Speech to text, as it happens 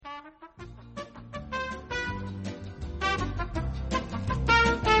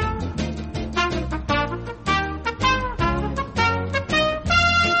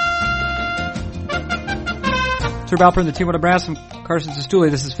Herb Alpert, the team with Brass, from Carson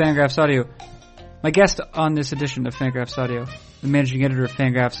Sestouli. This is Fangraphs Audio. My guest on this edition of Fangraphs Audio, the managing editor of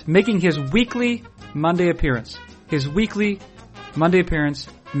Fangraphs, making his weekly Monday appearance. Managing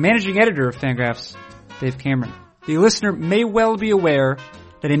editor of Fangraphs, Dave Cameron. The listener may well be aware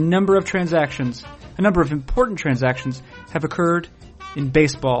that a number of important transactions have occurred in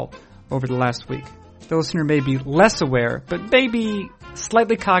baseball over the last week. The listener may be less aware, but may be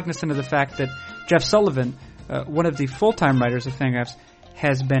slightly cognizant of the fact that Jeff Sullivan, one of the full-time writers of Fangraphs,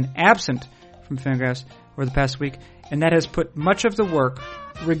 has been absent from Fangraphs over the past week, and that has put much of the work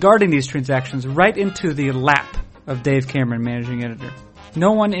regarding these transactions right into the lap of Dave Cameron, managing editor.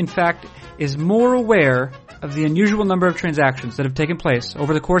 No one, in fact, is more aware of the unusual number of transactions that have taken place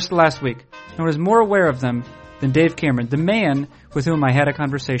over the course of the last week. No one is more aware of them than Dave Cameron, the man with whom I had a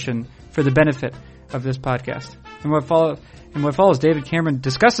conversation for the benefit of this podcast. And what follows, David Cameron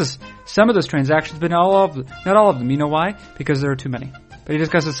discusses some of those transactions, but not all of them. You know why? Because there are too many. But he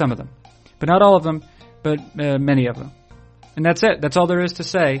discusses some of them. But not all of them, but many of them. And that's it. That's all there is to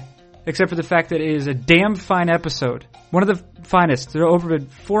say, except for the fact that it is a damn fine episode. One of the finest. There are over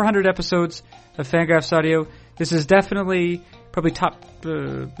 400 episodes of Fangraphs Audio. This is definitely probably top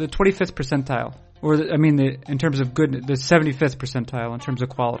the 25th percentile. In terms of good, the 75th percentile in terms of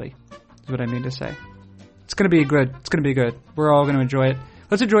quality, is what I mean to say. It's going to be good. We're all going to enjoy it.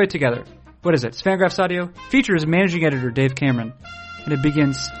 Let's enjoy it together. What is it? It's Fangraphs Audio. Features managing editor Dave Cameron. And it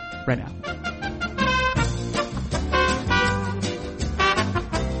begins right now.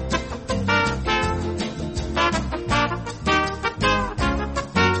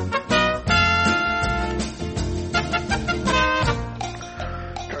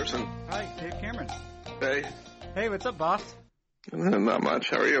 Carson. Hi, Dave Cameron. Hey. Hey, what's up, boss? Not much.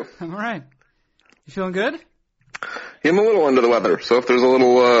 How are you? I'm all right. You feeling good? Yeah, I'm a little under the weather, so if there's a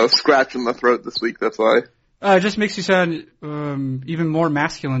little scratch in the throat this week, that's why. It just makes you sound even more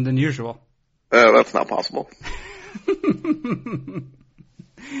masculine than usual. That's not possible.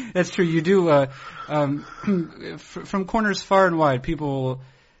 That's true. You do. From corners far and wide, people will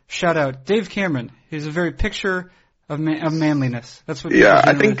shout out, Dave Cameron. He's a very picture of manliness. That's what. Yeah,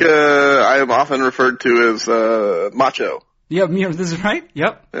 I think I am often referred to as macho. Yep, this is right.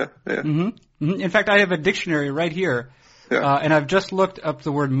 Yep. Yeah. Mm-hmm. Mm-hmm. In fact, I have a dictionary right here, yeah. And I've just looked up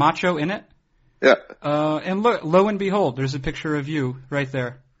the word macho in it. Yeah. And look, lo and behold, there's a picture of you right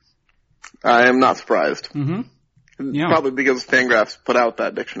there. I am not surprised. Mm-hmm. Yeah. Probably because Fangraphs put out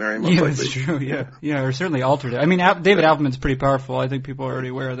that dictionary. Most likely. That's true. Yeah, or certainly altered it. I mean, David Alpman's pretty powerful. I think people are already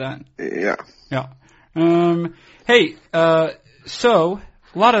aware of that. Yeah. Yeah. Hey, so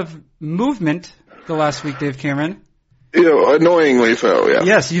a lot of movement the last week, Dave Cameron. Annoyingly so. Yeah.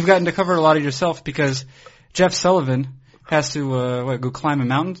 Yes, you've gotten to cover a lot of yourself because Jeff Sullivan has to go climb a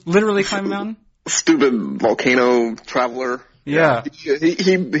mountain. Literally climb a mountain. Stupid volcano traveler. Yeah. He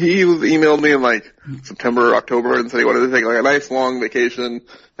emailed me in like September or October and said he wanted to take like a nice long vacation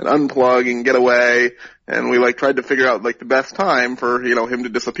and unplug and get away. And we tried to figure out the best time for, him to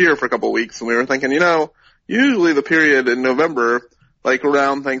disappear for a couple of weeks. And we were thinking, usually the period in November,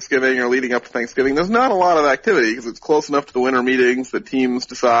 around Thanksgiving or leading up to Thanksgiving, there's not a lot of activity because it's close enough to the winter meetings that teams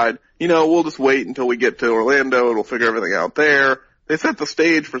decide, we'll just wait until we get to Orlando and we'll figure everything out there. They set the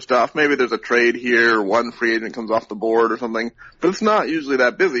stage for stuff. Maybe there's a trade here, or one free agent comes off the board or something, but it's not usually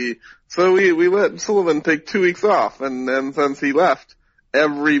that busy. So we let Sullivan take 2 weeks off, and since he left,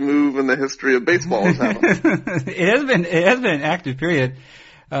 every move in the history of baseball has happened. It has been an active period,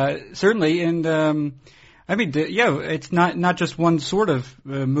 certainly, and it's not just one sort of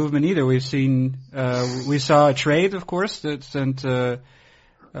movement either. We saw a trade, of course, that sent.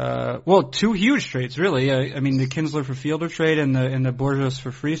 Two huge trades, really. The Kinsler for Fielder trade and the Borges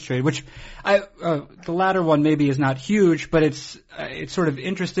for Freese trade, which the latter one maybe is not huge, but it's sort of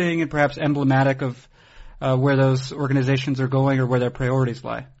interesting and perhaps emblematic of where those organizations are going or where their priorities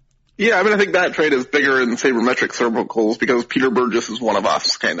lie. Yeah, I think that trade is bigger in sabermetric circles because Peter Burgess is one of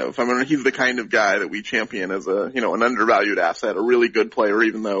us, kind of. He's the kind of guy that we champion as an undervalued asset, a really good player,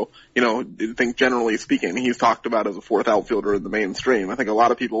 even though, I think generally speaking, he's talked about as a fourth outfielder in the mainstream. I think a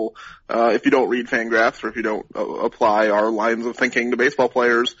lot of people, if you don't read Fangraphs or if you don't apply our lines of thinking to baseball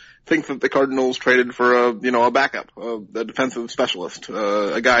players, think that the Cardinals traded for a backup, a defensive specialist,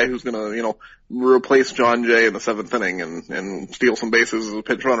 a guy who's gonna, replace John Jay in the seventh inning and steal some bases as a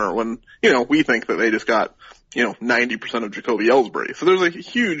pinch runner when, we think that they just got, 90% of Jacoby Ellsbury. So there's a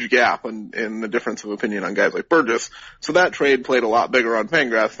huge gap in the difference of opinion on guys like Burgess. So that trade played a lot bigger on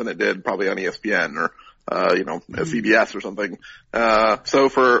Fangraphs than it did probably on ESPN or, a CBS or something. So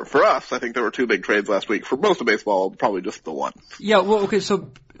for us, I think there were two big trades last week. For most of baseball, probably just the one. Yeah, well, okay,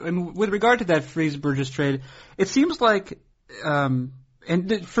 so with regard to that Freese-Burgess trade, it seems like, and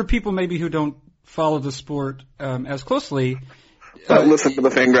for people maybe who don't follow the sport as closely, listen to the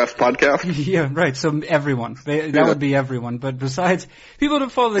Fangraphs podcast. Yeah, right. So everyone, that would be everyone. But besides people who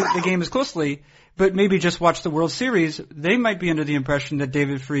don't follow the game as closely, but maybe just watch the World Series, they might be under the impression that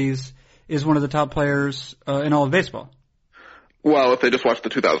David Freese is one of the top players in all of baseball. Well, if they just watched the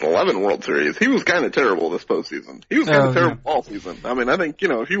 2011 World Series, he was kind of terrible this postseason. He was kind of terrible all season. I mean, I think,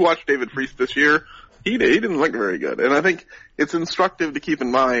 if you watch David Freese this year, he didn't look very good. And I think it's instructive to keep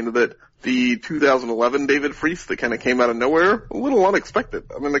in mind that the 2011 David Freese that kind of came out of nowhere, a little unexpected.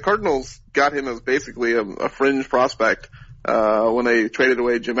 I mean, the Cardinals got him as basically a fringe prospect when they traded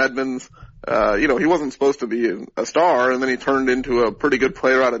away Jim Edmonds. He wasn't supposed to be a star, and then he turned into a pretty good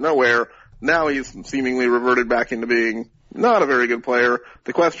player out of nowhere. Now he's seemingly reverted back into being not a very good player.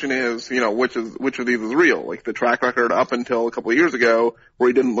 The question is, which of these is real? Like the track record up until a couple of years ago where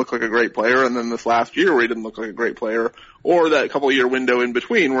he didn't look like a great player, and then this last year where he didn't look like a great player, or that couple of year window in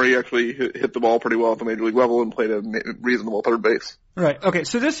between where he actually hit the ball pretty well at the major league level and played a reasonable third base. Right. Okay.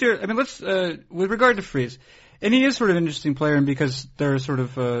 So this year, I mean, let's, with regard to Freese, and he is sort of an interesting player, and because there are sort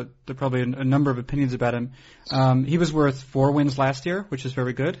of, there are probably a number of opinions about him. He was worth 4 wins last year, which is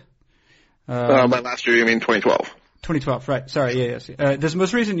very good. By last year, you mean 2012? 2012, right. Sorry, yes. This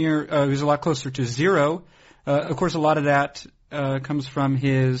most recent year, he was a lot closer to 0. Of course, a lot of that comes from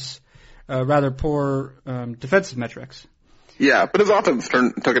his rather poor defensive metrics. Yeah, but his offense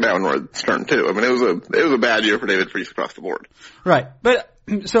took a downward turn too. I mean, it was a bad year for David Freese across the board. Right, but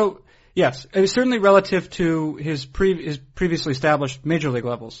so yes, it was certainly relative to his previously established major league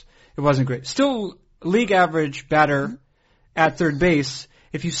levels. It wasn't great. Still, league average batter at third base.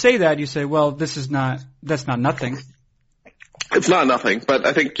 If you say that, you say, well, that's not nothing. It's not nothing, but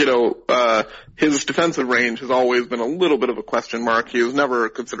I think, his defensive range has always been a little bit of a question mark. He was never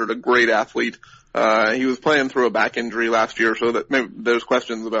considered a great athlete. He was playing through a back injury last year, so that maybe there's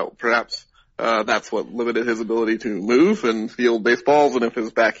questions about perhaps, that's what limited his ability to move and field baseballs, and if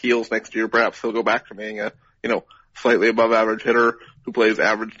his back heals next year, perhaps he'll go back to being a, slightly above average hitter who plays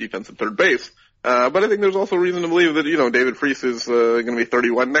average defensive third base. But I think there's also reason to believe that, David Freese is, going to be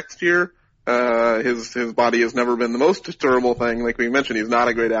 31 next year. His body has never been the most durable thing. Like we mentioned, he's not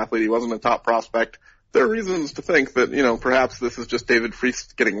a great athlete. He wasn't a top prospect. There are reasons to think that, perhaps this is just David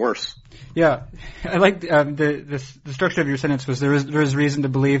Freese getting worse. Yeah. I like, the structure of your sentence was there is reason to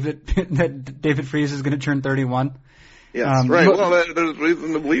believe that David Freese is going to turn 31. Yes, right. Well, there's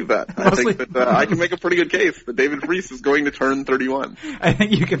reason to believe that. I think that I can make a pretty good case that David Freese is going to turn 31. I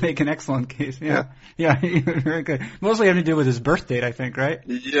think you can make an excellent case. Yeah, very good. Mostly having to do with his birth date, I think, right?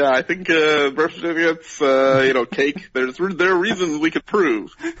 Yeah, I think birth certificates, cake. There are reasons we could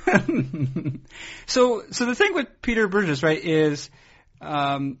prove. So the thing with Peter Burgess, right, is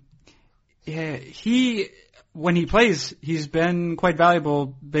when he plays, he's been quite valuable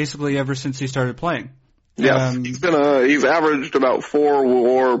basically ever since he started playing. Yes, he's averaged about 4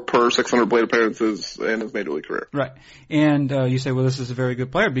 WAR per 600 plate appearances in his major league career. Right, and you say, well, this is a very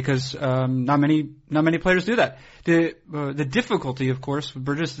good player because not many players do that. The difficulty, of course, with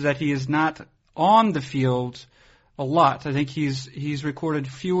Burgess is that he is not on the field a lot. I think he's recorded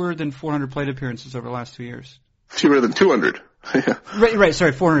fewer than 400 plate appearances over the last 2 years. Fewer than 200. Right.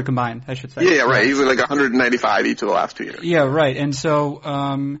 Sorry, 400 combined, I should say. Yeah, right. He's like 195 each of the last 2 years. Yeah, right. And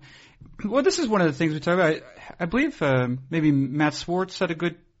so, well, this is one of the things we talk about. I believe maybe Matt Swartz had a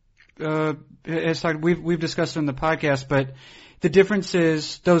good. We've discussed it on the podcast, but the difference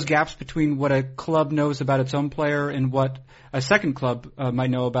is those gaps between what a club knows about its own player and what a second club might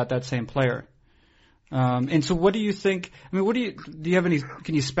know about that same player. And so, what do you think? I mean, do you have any?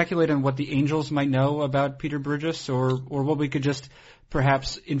 Can you speculate on what the Angels might know about Peter Burgess, or what we could just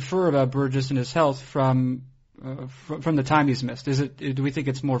perhaps infer about Burgess and his health from the time he's missed? Do we think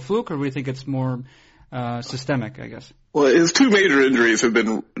it's more fluke, or do we think it's more systemic, I guess? Well, his 2 major injuries have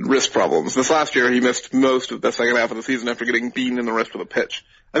been wrist problems. This last year, he missed most of the second half of the season after getting beaten in the wrist with a pitch.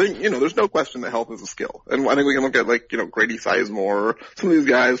 I think, there's no question that health is a skill. And I think we can look at Grady Sizemore, some of these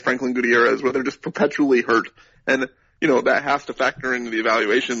guys, Franklin Gutierrez, where they're just perpetually hurt. And, that has to factor into the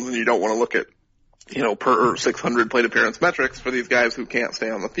evaluations, and you don't want to look at, per 600 plate appearance metrics for these guys who can't stay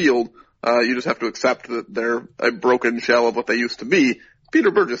on the field. You just have to accept that they're a broken shell of what they used to be. Peter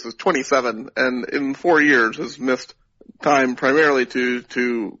Burgess is 27 and in 4 years has missed time primarily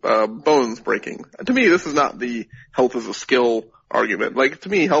to bones breaking. To me, this is not the health as a skill argument. Like, to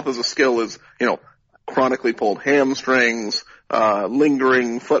me, health as a skill is, chronically pulled hamstrings,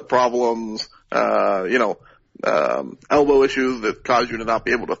 lingering foot problems, elbow issues that cause you to not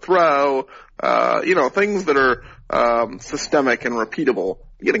be able to throw, things that are systemic and repeatable.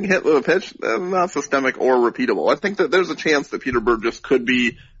 Getting hit with a pitch, not systemic or repeatable. I think that there's a chance that Peter Burgess could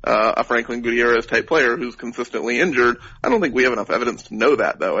be a Franklin Gutierrez type player who's consistently injured. I don't think we have enough evidence to know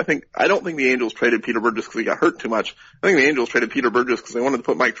that, though. I don't think the Angels traded Peter Burgess because he got hurt too much. I think the Angels traded Peter Burgess because they wanted to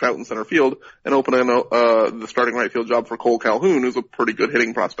put Mike Trout in center field and open the starting right field job for Cole Calhoun, who's a pretty good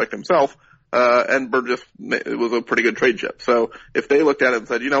hitting prospect himself. And Burgess was a pretty good trade chip. So if they looked at it and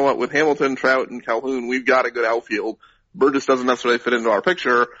said, you know what, with Hamilton, Trout, and Calhoun, we've got a good outfield. Burgess doesn't necessarily fit into our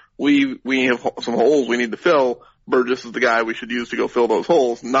picture. We have some holes we need to fill. Burgess is the guy we should use to go fill those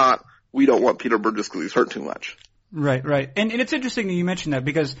holes, not we don't want Peter Burgess because he's hurt too much. Right. And it's interesting that you mentioned that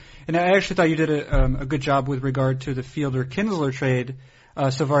because, and I actually thought you did a good job with regard to the Fielder Kinsler trade,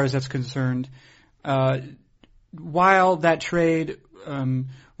 so far as that's concerned. While that trade,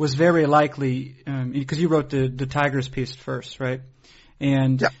 was very likely, because you wrote the Tigers piece first, right?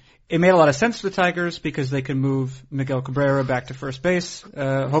 And it made a lot of sense to the Tigers because they can move Miguel Cabrera back to first base,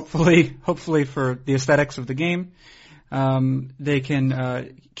 hopefully for the aesthetics of the game. They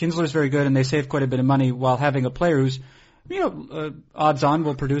can, Kinsler's very good and they save quite a bit of money while having a player who's, odds on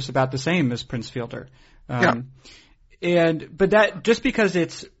will produce about the same as Prince Fielder. But that, just because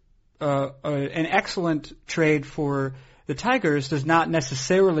it's, an excellent trade for the Tigers does not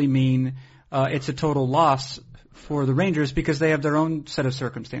necessarily mean it's a total loss for the Rangers because they have their own set of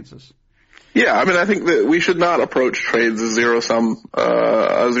circumstances. Yeah, I think that we should not approach trades as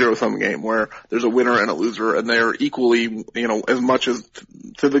a zero-sum game where there's a winner and a loser and they're equally, as much as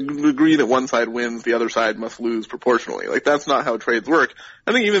to the degree that one side wins, the other side must lose proportionally. Like, that's not how trades work.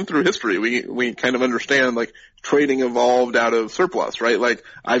 I think even through history, we kind of understand, like, trading evolved out of surplus, right? Like,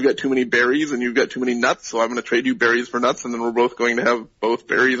 I've got too many berries and you've got too many nuts, so I'm going to trade you berries for nuts and then we're both going to have both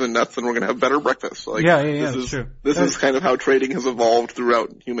berries and nuts and we're going to have better breakfast. Like, that's true. This is kind of how trading has evolved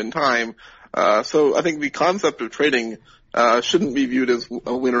throughout human time. So I think the concept of trading shouldn't be viewed as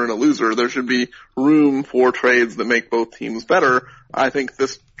a winner and a loser. There should be room for trades that make both teams better. I think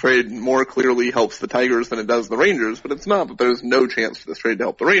this trade more clearly helps the Tigers than it does the Rangers, but it's not that there's no chance for this trade to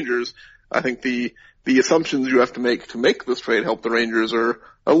help the Rangers. I think the assumptions you have to make this trade help the Rangers are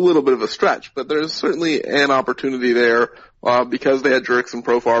a little bit of a stretch, but there's certainly an opportunity there, because they had Jurickson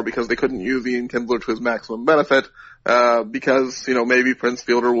Profar, because they couldn't use Ian Kinsler to his maximum benefit, because, maybe Prince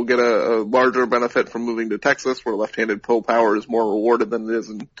Fielder will get a larger benefit from moving to Texas where left-handed pull power is more rewarded than it is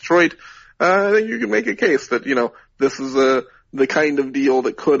in Detroit. I think you can make a case that, this is the kind of deal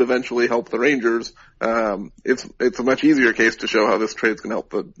that could eventually help the Rangers. It's a much easier case to show how this trade's going to help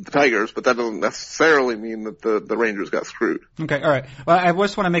the Tigers, but that doesn't necessarily mean that the Rangers got screwed. Okay, all right. Well, I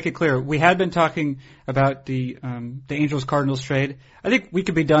just want to make it clear. We had been talking about the Angels-Cardinals trade. I think we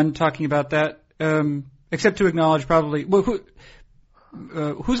could be done talking about that, except to acknowledge probably, well,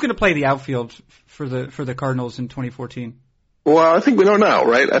 who's going to play the outfield for the Cardinals in 2014? Well, I think we don't know,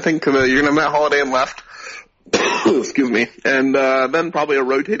 right? I think you're going to have Matt Holliday in left. Excuse me. And then probably a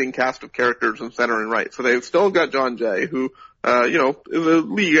rotating cast of characters in center and right. So they've still got Jon Jay, who, is a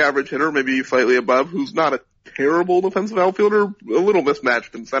league average hitter, maybe slightly above, who's not a terrible defensive outfielder, a little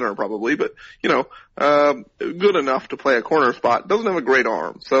mismatched in center probably, but, good enough to play a corner spot. Doesn't have a great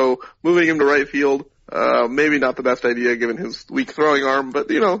arm. So moving him to right field, maybe not the best idea given his weak throwing arm, but,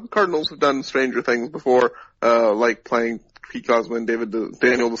 Cardinals have done stranger things before, like playing Pete Kozma and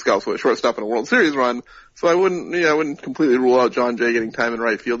Daniel Descalso at shortstop in a World Series run. So I wouldn't completely rule out Jon Jay getting time in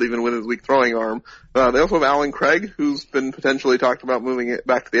right field even with his weak throwing arm. They also have Alan Craig, who's been potentially talked about moving it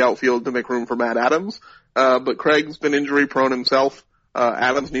back to the outfield to make room for Matt Adams. But Craig's been injury prone himself.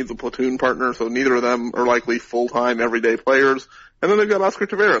 Adams needs a platoon partner, so neither of them are likely full-time everyday players. And then they've got Oscar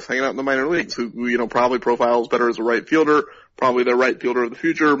Taveras hanging out in the minor leagues who probably profiles better as a right fielder, probably the right fielder of the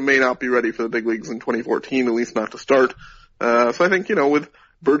future, may not be ready for the big leagues in 2014, at least not to start. So I think, with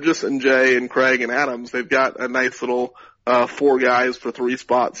Burgess and Jay and Craig and Adams, they've got a nice little, 4 guys for 3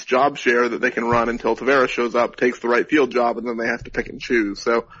 spots job share that they can run until Taveras shows up, takes the right field job, and then they have to pick and choose.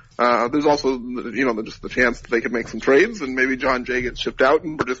 So, there's also, just the chance that they could make some trades and maybe Jon Jay gets shipped out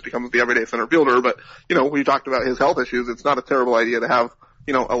and Burgess becomes the everyday center fielder. But, we talked about his health issues. It's not a terrible idea to have,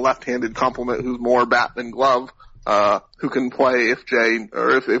 a left-handed complement who's more bat than glove. Who can play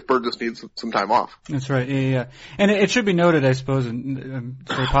if Burgess needs some time off. That's right. Yeah. And it should be noted, I suppose, and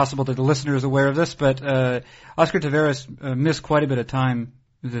it's very possible that the listener is aware of this, but Oscar Taveras missed quite a bit of time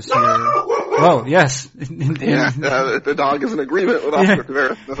this year. Oh, yes. The dog is in agreement with Oscar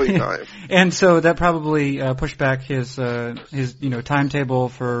Taveras. Time. And so that probably pushed back his timetable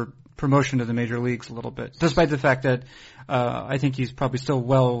for promotion to the major leagues a little bit, despite the fact that I think he's probably still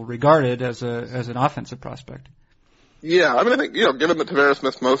well regarded as an offensive prospect. Yeah, I mean, I think, given that Tavares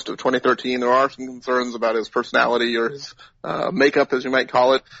missed most of 2013, there are some concerns about his personality or his makeup, as you might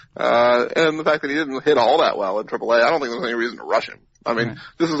call it, and the fact that he didn't hit all that well in AAA. I don't think there's any reason to rush him. I mean,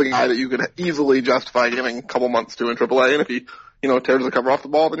 This is a guy that you could easily justify giving a couple months to in AAA, and if he, tears the cover off the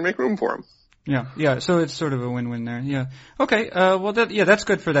ball, then you make room for him. Yeah. So it's sort of a win-win there. Yeah. Okay. That's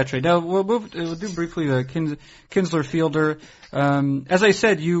good for that trade. Now we'll do briefly the Kinsler Fielder. As I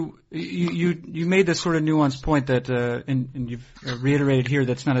said, you made this sort of nuanced point that, and you've reiterated here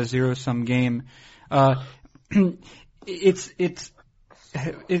that's not a zero-sum game. That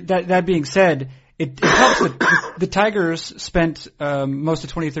being said, it helps that the Tigers spent most of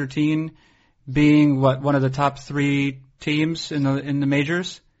 2013 being one of the top 3 teams in the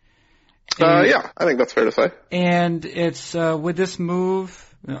majors. Yeah, I think that's fair to say. And it's with this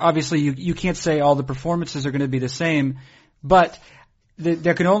move, obviously you can't say all the performances are going to be the same, but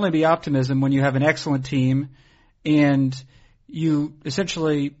there can only be optimism when you have an excellent team and you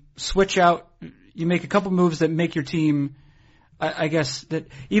essentially switch out, you make a couple moves that make your team, I guess, that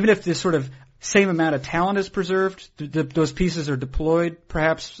even if this sort of same amount of talent is preserved, those pieces are deployed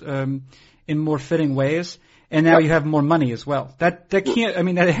perhaps in more fitting ways. And now you have more money as well. That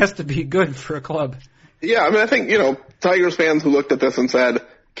has to be good for a club. Yeah, I mean, I think, Tigers fans who looked at this and said,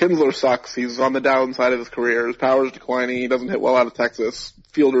 Kinsler sucks. He's on the downside of his career. His power's declining. He doesn't hit well out of Texas.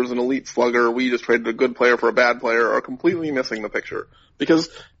 Fielder's an elite slugger. We just traded a good player for a bad player, are completely missing the picture. Because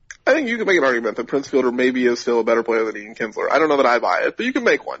I think you can make an argument that Prince Fielder maybe is still a better player than Ian Kinsler. I don't know that I buy it, but you can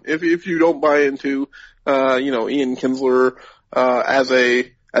make one. If you don't buy into, Ian Kinsler,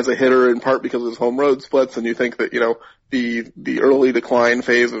 as a hitter in part because of his home road splits, and you think that, the early decline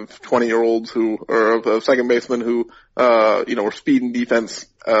phase of 20-year-olds of second basemen who, were speed and defense,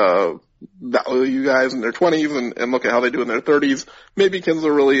 value guys in their 20s and look at how they do in their 30s, maybe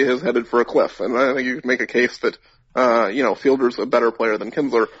Kinsler really is headed for a cliff. And I think you could make a case that, Fielder's a better player than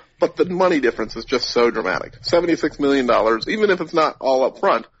Kinsler, but the money difference is just so dramatic. $76 million, even if it's not all up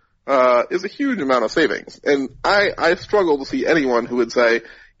front, is a huge amount of savings. And I struggle to see anyone who would say,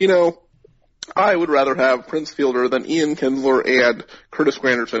 I would rather have Prince Fielder than Ian Kinsler and Curtis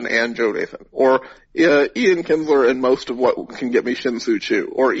Granderson and Joe Nathan, or Ian Kinsler and most of what can get me Shin-Soo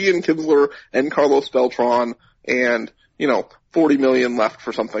Choo, or Ian Kinsler and Carlos Beltran and, $40 million left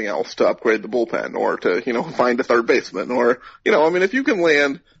for something else to upgrade the bullpen or to, find a third baseman or, if you can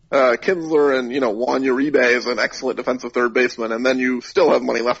land Kinsler and, Juan Uribe as an excellent defensive third baseman, and then you still have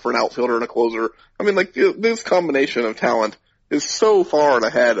money left for an outfielder and a closer. This combination of talent is so far and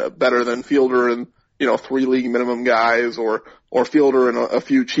ahead better than Fielder and, 3 league minimum guys or Fielder and a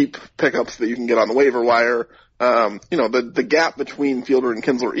few cheap pickups that you can get on the waiver wire. The gap between Fielder and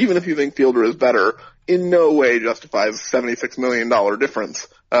Kinsler, even if you think Fielder is better, in no way justifies $76 million difference,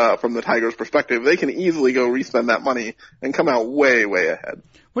 from the Tigers' perspective. They can easily go re-spend that money and come out way, way ahead.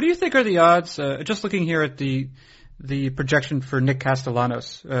 What do you think are the odds, just looking here at the projection for Nick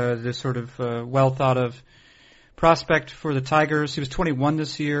Castellanos, this sort of, well thought of prospect for the Tigers. He was 21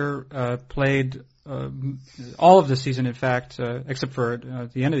 this year, played all of the season, in fact, except for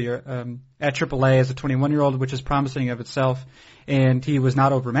the end of the year, at AAA as a 21-year-old, which is promising of itself, and he was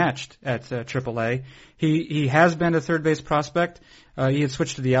not overmatched at AAA. He has been a third base prospect. He had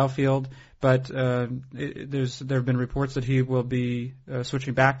switched to the outfield, but there have been reports that he will be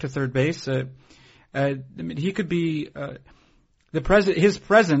switching back to third base. He could be his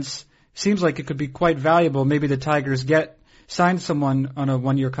presence seems like it could be quite valuable. Maybe the Tigers sign someone on a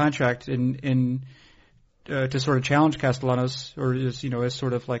 1-year contract to sort of challenge Castellanos, or as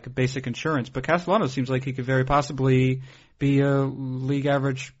sort of like a basic insurance. But Castellanos seems like he could very possibly be a league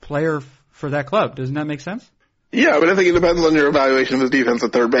average player for that club. Doesn't that make sense? Yeah, but I think it depends on your evaluation of his defense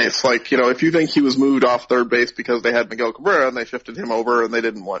at third base. If you think he was moved off third base because they had Miguel Cabrera and they shifted him over and they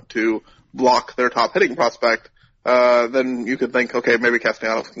didn't want to block their top hitting prospect, then you could think, okay, maybe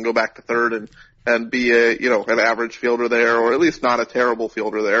Castellanos can go back to third and be an average fielder there, or at least not a terrible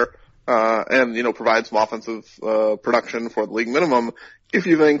fielder there, and provide some offensive, production for the league minimum. If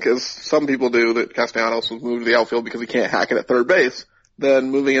you think, as some people do, that Castellanos was moved to the outfield because he can't hack it at third base,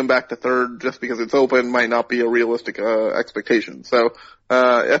 then moving him back to third just because it's open might not be a realistic, expectation. So,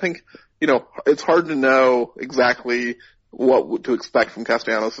 I think, it's hard to know exactly what to expect from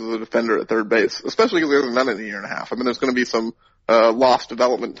Castellanos as a defender at third base, especially because he hasn't done it in a year and a half. There's going to be some lost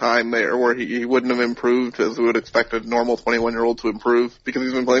development time there where he wouldn't have improved as we would expect a normal 21-year-old to improve because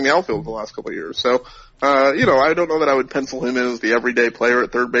he's been playing the outfield the last couple of years. So, I don't know that I would pencil him in as the everyday player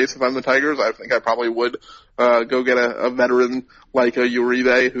at third base if I'm the Tigers. I think I probably would, go get a veteran like a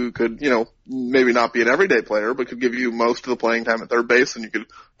Uribe who could, maybe not be an everyday player, but could give you most of the playing time at third base, and you could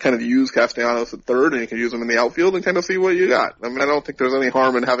kind of use Castellanos at third and you could use him in the outfield and kind of see what you got. I mean, I don't think there's any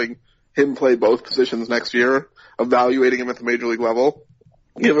harm in having him play both positions next year, evaluating him at the major league level,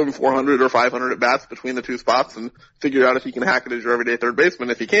 give him 400 or 500 at bats between the two spots and figure out if he can hack it as your everyday third baseman.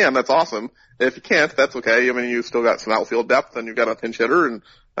 If he can, that's awesome. If he can't, that's okay. I mean, you've still got some outfield depth and you've got a pinch hitter and,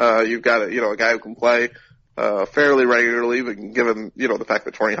 you've got a guy who can play, fairly regularly, but given, the fact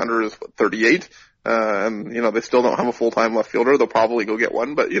that Torrey Hunter is 38, and, they still don't have a full-time left fielder, they'll probably go get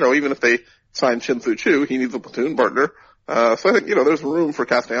one. But, even if they sign Shin-Soo Choo, he needs a platoon partner. So I think, there's room for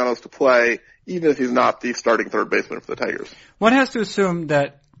Castellanos to play, even if he's not the starting third baseman for the Tigers. One has to assume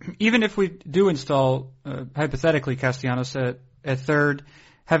that even if we do install, hypothetically, Castellanos at third,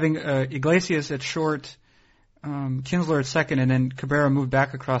 having Iglesias at short, Kinsler at second, and then Cabrera moved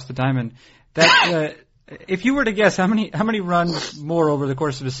back across the diamond, that if you were to guess, how many runs more over the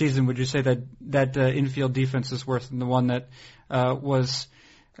course of a season would you say that infield defense is worth than the one that was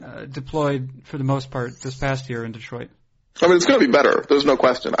deployed for the most part this past year in Detroit? I mean, it's going to be better. There's no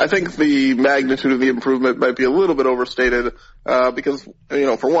question. I think the magnitude of the improvement might be a little bit overstated, because,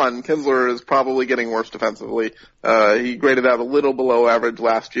 for one, Kinsler is probably getting worse defensively. He graded out a little below average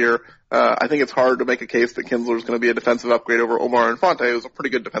last year. I think it's hard to make a case that Kinsler is going to be a defensive upgrade over Omar Infante, who's a pretty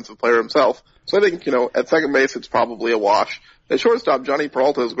good defensive player himself. So I think, at second base, it's probably a wash. At shortstop, Johnny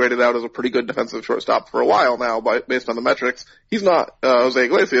Peralta is graded out as a pretty good defensive shortstop for a while now, based on the metrics. He's not Jose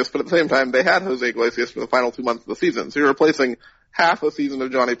Iglesias, but at the same time, they had Jose Iglesias for the final 2 months of the season. So you're replacing half a season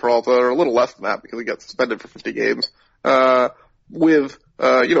of Johnny Peralta, or a little less than that because he got suspended for 50 games, with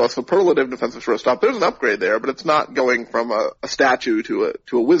a superlative defensive shortstop. There's an upgrade there, but it's not going from a statue to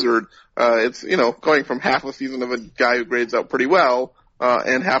a wizard. It's going from half a season of a guy who grades out pretty well,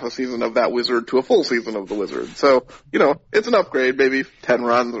 and half a season of that wizard to a full season of the wizard. So, it's an upgrade, maybe 10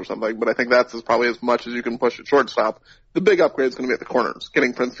 runs or something, but I think that's probably as much as you can push at shortstop. The big upgrade is going to be at the corners.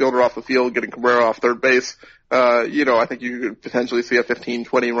 Getting Prince Fielder off the field, getting Cabrera off third base. I think you could potentially see a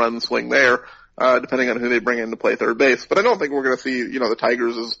 15-20 run swing there, depending on who they bring in to play third base. But I don't think we're going to see, the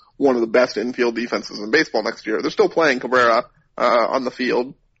Tigers as one of the best infield defenses in baseball next year. They're still playing Cabrera, on the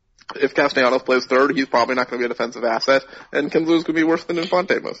field. If Castellanos plays third, he's probably not going to be a defensive asset, and Kinsler's going to be worse than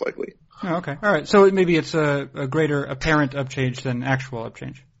Infante, most likely. Oh, okay. All right. So maybe it's a greater apparent upchange than actual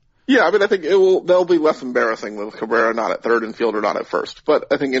upchange. Yeah, I mean, I think they'll be less embarrassing with Cabrera not at third and Fielder not at first.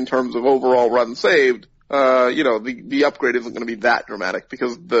 But I think in terms of overall runs saved, the upgrade isn't going to be that dramatic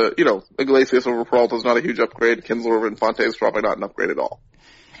because Iglesias over Peralta is not a huge upgrade. Kinsler over Infante is probably not an upgrade at all.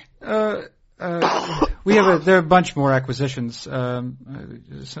 There are a bunch more acquisitions. No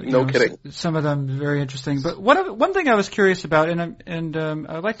kidding. Some of them very interesting. But one thing I was curious about, and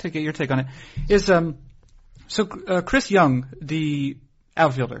I'd like to get your take on it, is Chris Young, the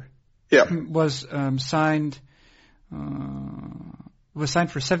outfielder, was signed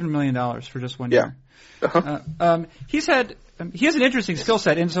for $7 million for just 1 year. Uh-huh. He has an interesting skill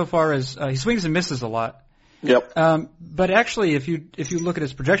set insofar as he swings and misses a lot. Yep. But actually, if you look at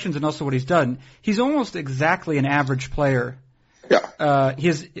his projections and also what he's done, he's almost exactly an average player. Yeah.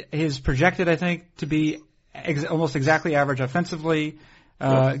 His projected, I think, to be almost exactly average offensively,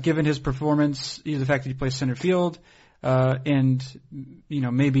 given his performance, the fact that he plays center field, and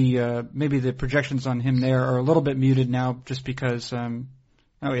maybe the projections on him there are a little bit muted now just because he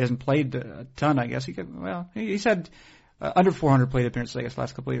hasn't played a ton. I guess he's had under 400 plate appearances, I guess,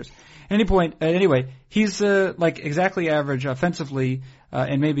 last couple of years. Anyway, he's exactly average offensively,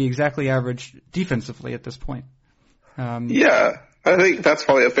 and maybe exactly average defensively at this point. Yeah, I think that's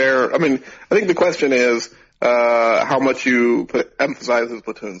probably a fair. I mean, I think the question is how much you emphasize his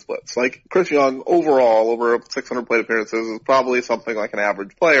platoon splits. Like Chris Young, overall, over 600 plate appearances, is probably something like an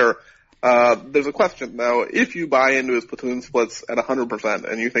average player. There's a question though, if you buy into his platoon splits at 100%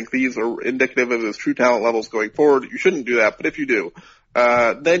 and you think these are indicative of his true talent levels going forward, you shouldn't do that, but if you do,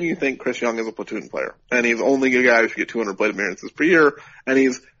 then you think Chris Young is a platoon player. And he's only a guy who should get 200 plate appearances per year, and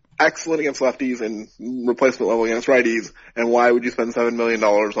he's excellent against lefties and replacement level against righties, and why would you spend $7 million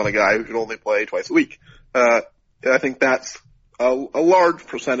on a guy who should only play twice a week? I think that's a large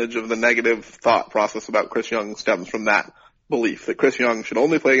percentage of the negative thought process about Chris Young stems from that belief that Chris Young should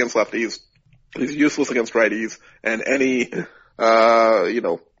only play against lefties, he's useless against righties, and any,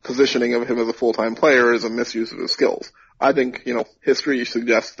 positioning of him as a full-time player is a misuse of his skills. I think, history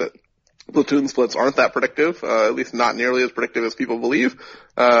suggests that platoon splits aren't that predictive, at least not nearly as predictive as people believe.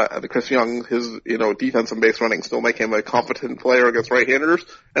 The Chris Young, his, defense and base running still make him a competent player against right-handers,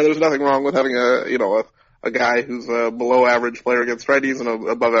 and there's nothing wrong with having a guy who's a below average player against righties and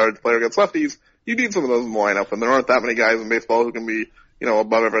a above average player against lefties. You need some of those in the lineup, and there aren't that many guys in baseball who can be,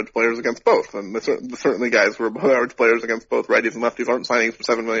 above average players against both. And certainly guys who are above average players against both righties and lefties aren't signing for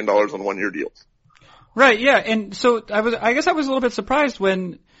 $7 million on 1-year deals. Right, yeah, and so I guess I was a little bit surprised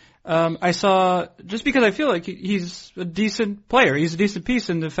when I saw, just because I feel like he's a decent player, he's a decent piece,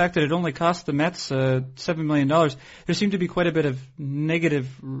 and the fact that it only cost the Mets $7 million, there seemed to be quite a bit of negative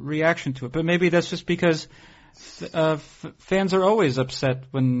reaction to it. But maybe that's just because fans are always upset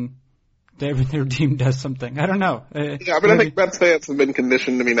when their team does something. I don't know. I think Mets fans have been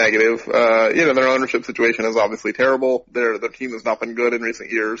conditioned to be negative. Their ownership situation is obviously terrible. Their team has not been good in recent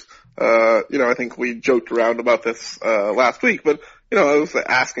years. I think we joked around about this last week, but I was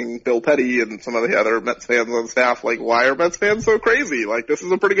asking Bill Petty and some of the other Mets fans on staff, like, why are Mets fans so crazy? Like, this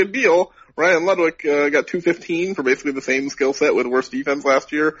is a pretty good deal. Ryan Ludwig got $215 for basically the same skill set with worse defense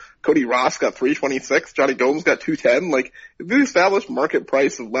last year. Cody Ross got $326. Johnny Gomes got $210. Like, the established market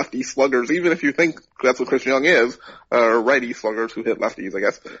price of lefty sluggers, even if you think that's what Chris Young is, or righty sluggers who hit lefties, I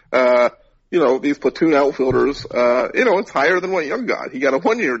guess. These platoon outfielders, it's higher than what Young got. He got a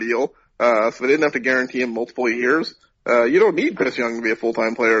 1-year deal, so they didn't have to guarantee him multiple years. You don't need Chris Young to be a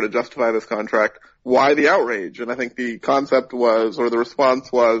full-time player to justify this contract. Why the outrage? And I think the concept was, or the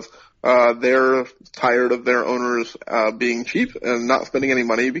response was, they're tired of their owners, being cheap and not spending any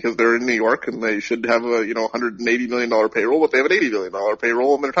money because they're in New York and they should have a, $180 million payroll, but they have an $80 million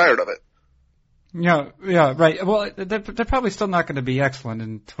payroll and they're tired of it. Yeah, right. Well, they're probably still not going to be excellent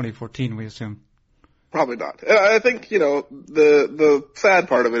in 2014, we assume. Probably not. I think, the sad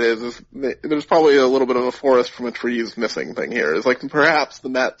part of it is there's probably a little bit of a forest from a trees missing thing here. It's like perhaps the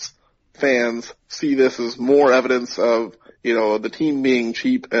Mets fans see this as more evidence of, the team being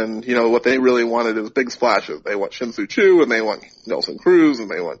cheap and, what they really wanted is big splashes. They want Shin-Soo Choo and they want Nelson Cruz and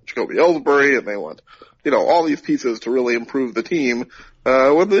they want Jacoby Ellsbury and they want, all these pieces to really improve the team.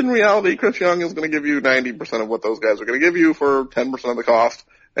 When in reality, Chris Young is going to give you 90% of what those guys are going to give you for 10% of the cost.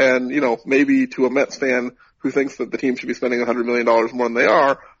 And, maybe to a Mets fan who thinks that the team should be spending $100 million more than they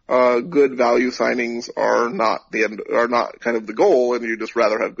are, good value signings are not kind of the goal, and you just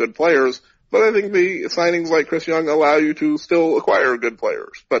rather have good players. But I think the signings like Chris Young allow you to still acquire good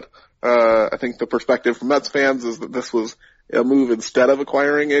players. But, I think the perspective from Mets fans is that this was a move instead of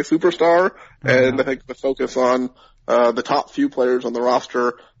acquiring a superstar. And I think the focus on, the top few players on the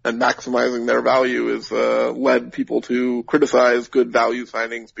roster and maximizing their value is led people to criticize good value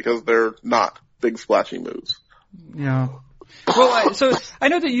signings because they're not big splashy moves. Yeah. Well, so I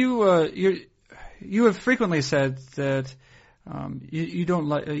know that you have frequently said that you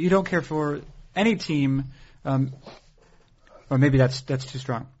don't care for any team, or maybe that's too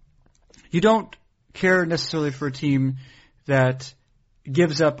strong. You don't care necessarily for a team that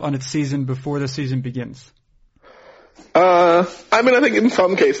gives up on its season before the season begins. I think in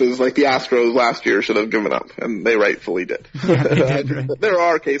some cases, like the Astros last year should have given up, and they rightfully did. Yeah, they did, right. There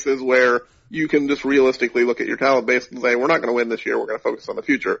are cases where you can just realistically look at your talent base and say, we're not going to win this year, we're going to focus on the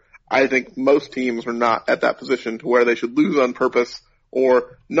future. I think most teams are not at that position to where they should lose on purpose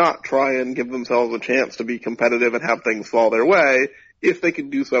or not try and give themselves a chance to be competitive and have things fall their way if they can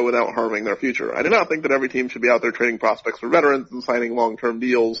do so without harming their future. I do not think that every team should be out there trading prospects for veterans and signing long-term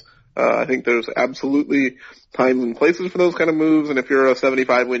deals. I think there's absolutely times and places for those kind of moves, and if you're a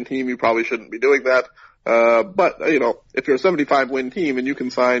 75-win team, you probably shouldn't be doing that. But if you're a 75-win team and you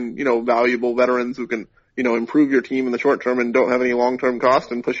can sign, valuable veterans who can, improve your team in the short term and don't have any long-term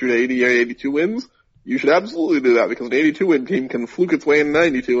cost and push you to 80 or 82 wins, you should absolutely do that because an 82-win team can fluke its way into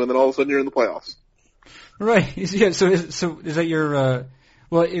 92 and then all of a sudden you're in the playoffs. Right. Yeah. So is that your,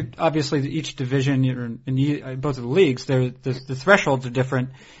 obviously each division in both of the leagues, the thresholds are different,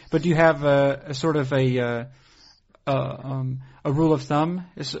 but do you have a sort of a rule of thumb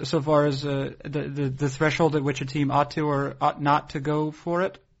so far as the threshold at which a team ought to or ought not to go for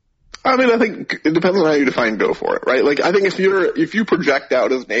it? I think it depends on how you define go for it, right? Like, I think if you project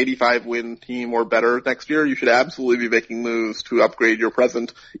out as an 85-win team or better next year, you should absolutely be making moves to upgrade your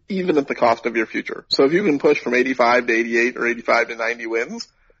present, even at the cost of your future. So if you can push from 85 to 88 or 85 to 90 wins,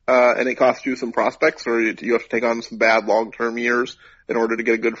 and it costs you some prospects or you have to take on some bad long-term years in order to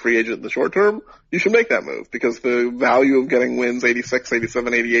get a good free agent in the short term, you should make that move because the value of getting wins 86,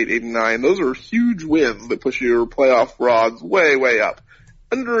 87, 88, 89, those are huge wins that push your playoff odds way, way up.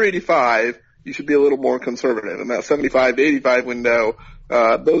 Under 85, you should be a little more conservative. In that 75 to 85 window,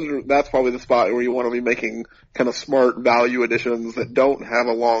 That's probably the spot where you want to be making kind of smart value additions that don't have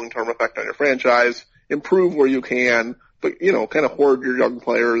a long-term effect on your franchise. Improve where you can, but, kind of hoard your young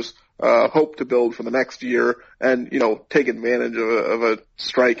players, hope to build for the next year and, take advantage of a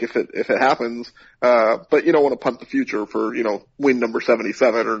strike if it happens. But you don't want to punt the future for, win number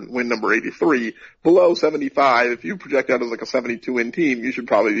 77 or win number 83. Below 75, if you project out as like a 72-win team, you should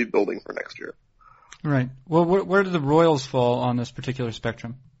probably be building for next year. Right. Well, where do the Royals fall on this particular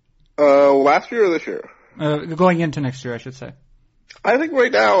spectrum? Last year or this year? Going into next year, I should say. I think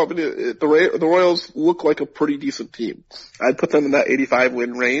right now, the Royals look like a pretty decent team. I'd put them in that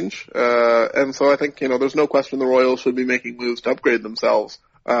 85-win range. And so I think, there's no question the Royals should be making moves to upgrade themselves.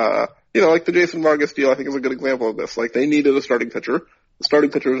 Like the Jason Vargas deal, I think is a good example of this. Like they needed a starting pitcher. The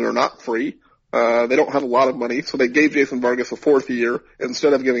starting pitchers are not free. They don't have a lot of money, so they gave Jason Vargas a fourth year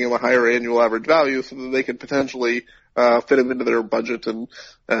instead of giving him a higher annual average value so that they could potentially fit him into their budget and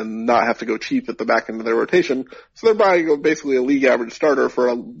not have to go cheap at the back end of their rotation. So they're buying basically a league average starter for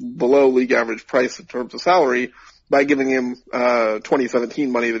a below league average price in terms of salary by giving him 2017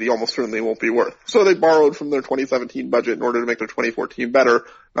 money that he almost certainly won't be worth. So they borrowed from their 2017 budget in order to make their 2014 better.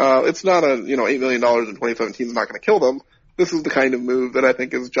 It's not $8 million in 2017 is not going to kill them. This is the kind of move that I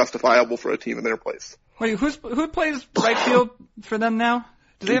think is justifiable for a team in their place. Wait, who plays right field for them now?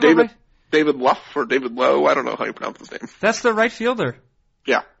 Do they have David Luff or David Lowe? I don't know how you pronounce his name. That's the right fielder.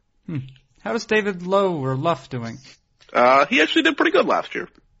 Yeah. How is David Lowe or Luff doing? He actually did pretty good last year.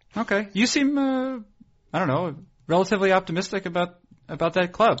 Okay. You seem, relatively optimistic about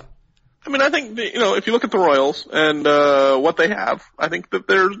that club. I mean, I think, if you look at the Royals and what they have, I think that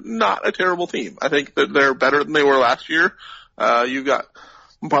they're not a terrible team. I think that they're better than they were last year. You got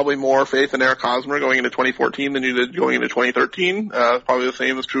probably more faith in Eric Hosmer going into 2014 than you did going into 2013. Probably the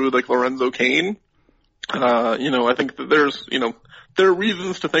same is true with like Lorenzo Cain. I think that there are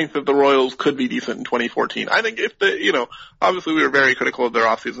reasons to think that the Royals could be decent in 2014. I think if obviously we were very critical of their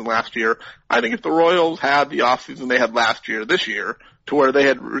offseason last year. I think if the Royals had the offseason they had last year, this year, to where they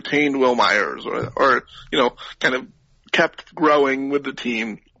had retained Will Myers or kind of kept growing with the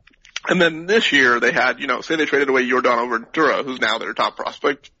team. And then this year they had, say they traded away Yordan Ventura, who's now their top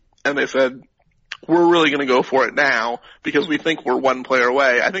prospect, and they said, we're really going to go for it now because we think we're one player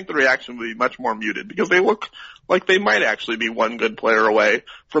away. I think the reaction would be much more muted because they look like they might actually be one good player away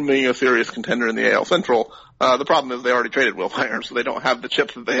from being a serious contender in the AL Central. The problem is they already traded Will Myers, so they don't have the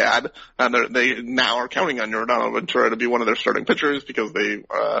chips that they had, and they now are counting on Yordan Ventura to be one of their starting pitchers because they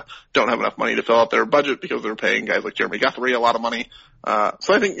don't have enough money to fill out their budget because they're paying guys like Jeremy Guthrie a lot of money.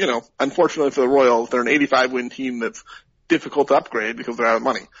 So I think, unfortunately for the Royals, they're an 85-win team that's difficult to upgrade because they're out of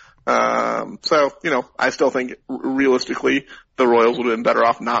money. I still think realistically the Royals would have been better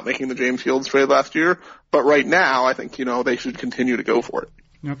off not making the James Fields trade last year. But right now, I think, they should continue to go for it.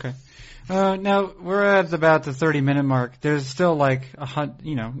 Okay. Now we're at about the 30-minute mark. There's still like not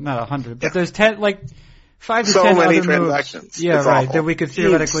 100, but there's 5 to 10 so many other transactions. Moves. Yeah, it's right. awful. That we could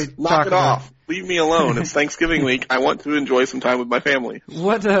theoretically Knock talk it about. Off. Leave me alone. It's Thanksgiving week. I want to enjoy some time with my family.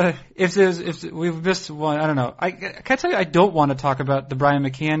 What if we've missed one? I don't know. Can I tell you I don't want to talk about the Brian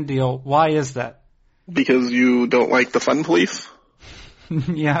McCann deal. Why is that? Because you don't like the fun police?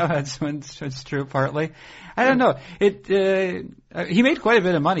 Yeah, it's true partly. I don't know. He made quite a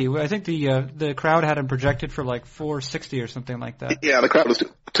bit of money. I think the crowd had him projected for like $460 or something like that. Yeah, the crowd was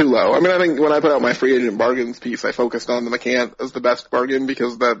too low. I mean, I think when I put out my free agent bargains piece, I focused on the McCann as the best bargain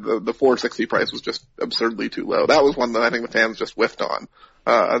because the $460 price was just absurdly too low. That was one that I think the fans just whiffed on.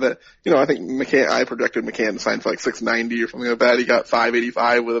 I think I projected McCann to sign for like $690 or something like that. He got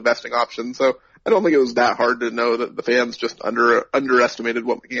 $585 with a vesting option. So I don't think it was that hard to know that the fans just underestimated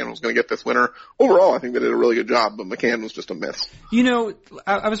what McCann was going to get this winter. Overall, I think they did a really good job, but McCann was just a miss.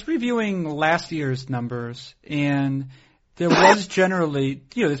 I was reviewing last year's numbers, and there was generally,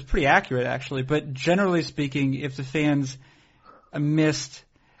 it's pretty accurate actually, but generally speaking, if the fans missed,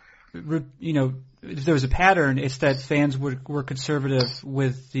 if there was a pattern, it's that fans were conservative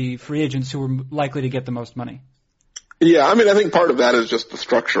with the free agents who were likely to get the most money. Yeah, I mean, I think part of that is just the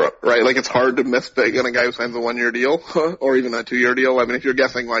structure, right? Like, it's hard to miss big on a guy who signs a 1-year deal, or even a 2-year deal. I mean, if you're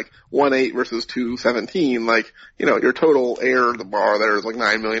guessing like 1.8 versus 2.17, like, your total air the bar there is like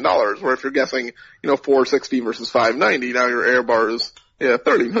 $9 million. Where if you're guessing, 4.60 versus 5.90, now your air bar is,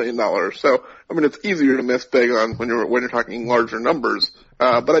 $30 million. So, I mean, it's easier to miss big on when you're talking larger numbers.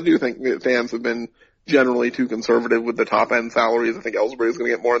 But I do think that fans have been generally too conservative with the top end salaries. I think Ellsbury's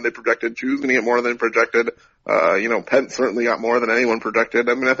going to get more than they projected. Chu's going to get more than they projected. Pence certainly got more than anyone projected.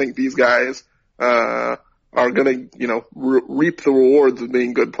 I mean, I think these guys, are going to, reap the rewards of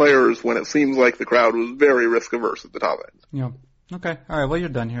being good players when it seems like the crowd was very risk averse at the top end. Yeah. Okay. All right. Well, you're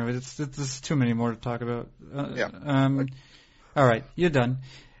done here. There's too many more to talk about. Yeah. All right. You're done.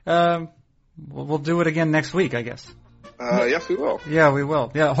 We'll do it again next week, I guess. Yes, we will. Yeah, we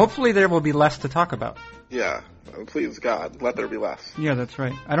will. Yeah. Hopefully there will be less to talk about. Yeah. Please, God, let there be less. Yeah, that's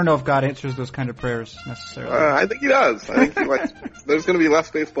right. I don't know if God answers those kind of prayers necessarily. I think he does. I think he likes me. There's going to be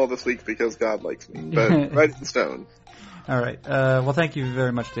less baseball this week because God likes me. But right in stone. All right. Well, thank you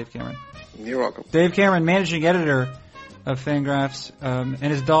very much, Dave Cameron. You're welcome. Dave Cameron, managing editor of Fangraphs, and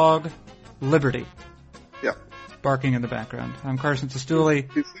his dog, Liberty. Yeah. Barking in the background. I'm Carson Sestouli.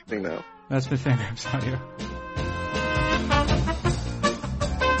 He's sleeping now. That's been Fangraphs Audio.